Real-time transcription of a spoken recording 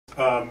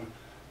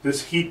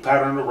this heat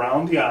pattern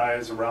around the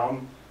eyes,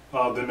 around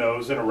the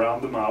nose, and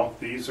around the mouth.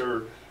 These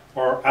are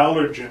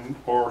allergen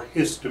or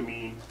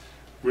histamine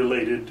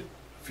related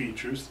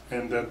features,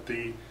 and that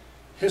the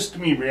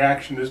histamine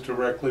reaction is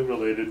directly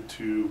related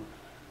to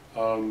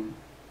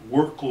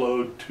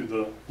workload to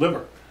the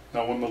liver.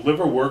 Now when the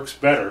liver works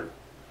better,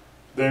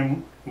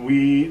 then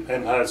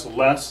and has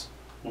less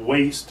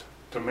waste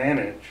to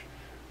manage,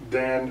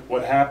 then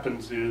what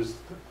happens is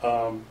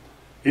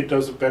it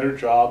does a better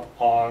job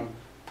on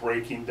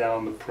breaking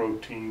down the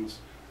proteins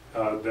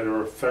that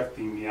are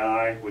affecting the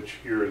eye, which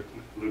here it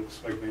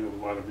looks like they have a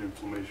lot of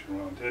inflammation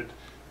around it.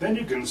 Then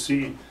you can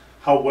see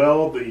how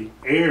well the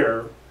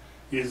air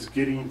is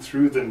getting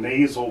through the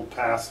nasal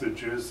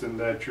passages, and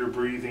that you're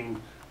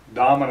breathing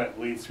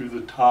dominantly through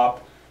the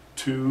top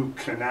two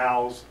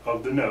canals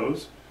of the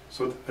nose,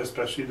 so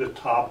especially the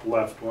top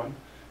left one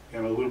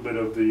and a little bit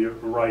of the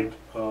right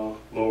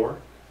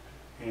lower.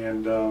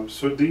 And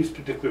so these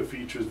particular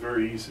features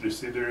very easy to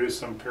see. There is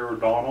some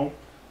periodontal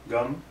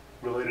gum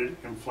related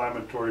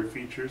inflammatory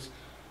features.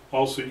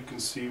 Also you can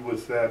see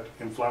with that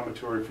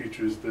inflammatory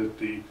features that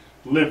the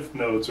lymph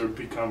nodes are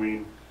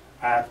becoming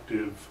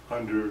active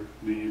under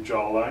the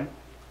jawline.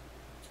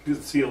 You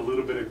can see a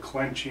little bit of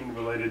clenching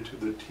related to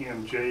the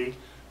TMJ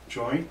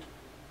joint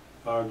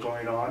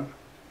going on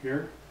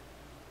here.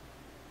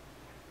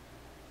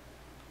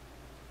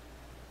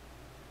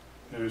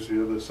 There's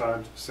the other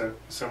side,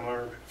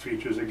 similar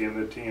features again,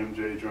 the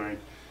TMJ joint.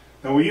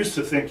 Now we used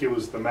to think it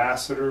was the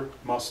masseter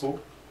muscle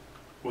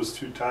was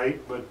too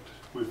tight, but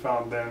we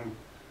found then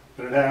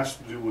that it has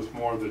to do with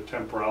more of the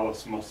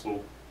temporalis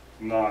muscle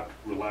not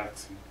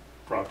relaxing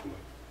properly.